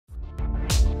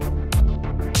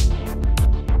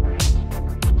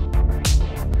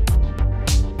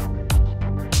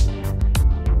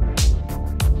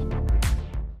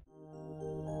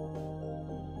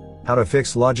How to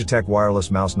fix Logitech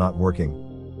wireless mouse not working.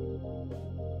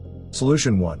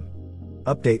 Solution 1.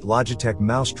 Update Logitech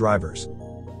mouse drivers.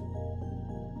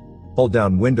 Hold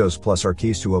down Windows plus R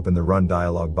keys to open the Run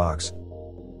dialog box.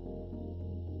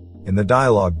 In the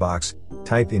dialog box,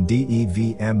 type in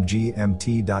devmgmt.msc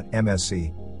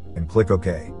and click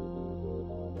OK.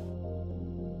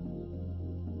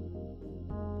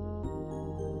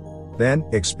 Then,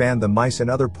 expand the Mice and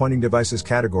Other Pointing Devices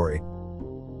category.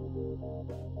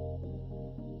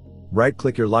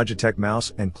 Right-click your Logitech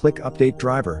mouse and click Update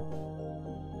Driver.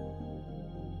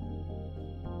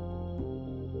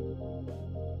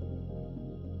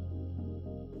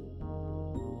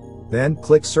 Then,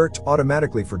 click Search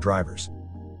automatically for drivers.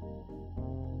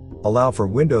 Allow for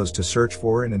Windows to search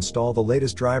for and install the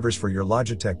latest drivers for your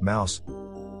Logitech mouse.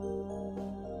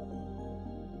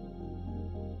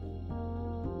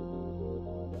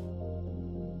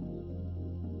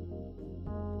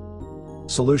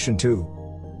 Solution 2.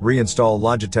 Reinstall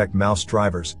Logitech mouse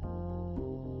drivers.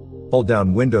 Hold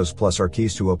down Windows plus R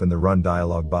keys to open the Run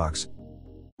dialog box.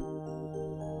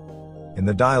 In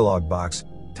the dialog box,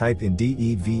 type in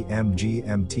devmgmt.msc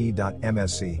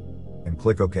and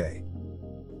click OK.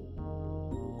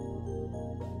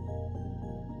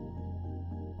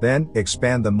 Then,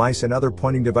 expand the Mice and Other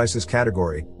Pointing Devices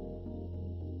category.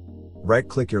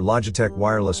 Right-click your Logitech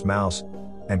wireless mouse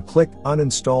and click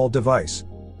Uninstall Device.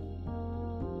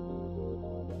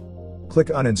 Click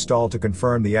Uninstall to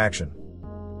confirm the action.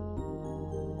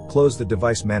 Close the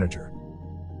device manager.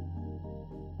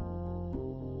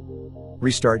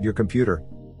 Restart your computer.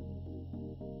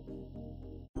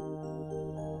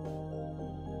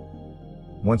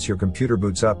 Once your computer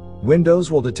boots up, Windows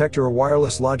will detect your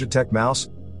wireless Logitech mouse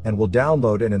and will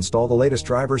download and install the latest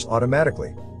drivers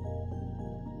automatically.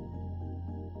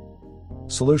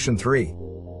 Solution 3.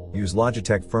 Use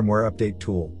Logitech Firmware Update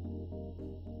Tool.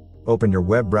 Open your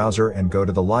web browser and go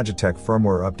to the Logitech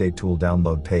Firmware Update Tool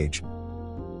download page.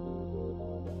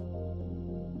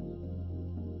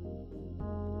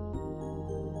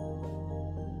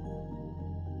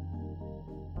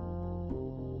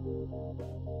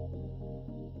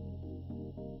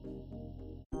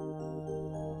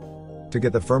 To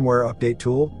get the firmware update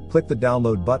tool, click the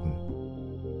download button.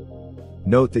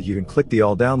 Note that you can click the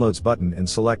All Downloads button and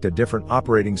select a different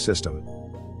operating system.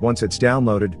 Once it's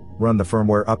downloaded, run the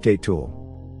firmware update tool.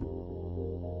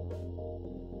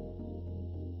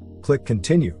 Click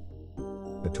Continue.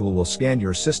 The tool will scan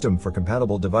your system for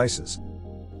compatible devices.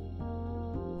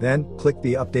 Then, click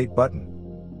the Update button.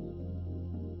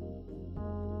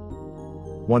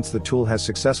 Once the tool has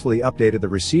successfully updated the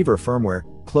receiver firmware,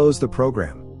 close the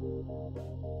program.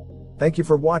 Thank you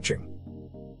for watching.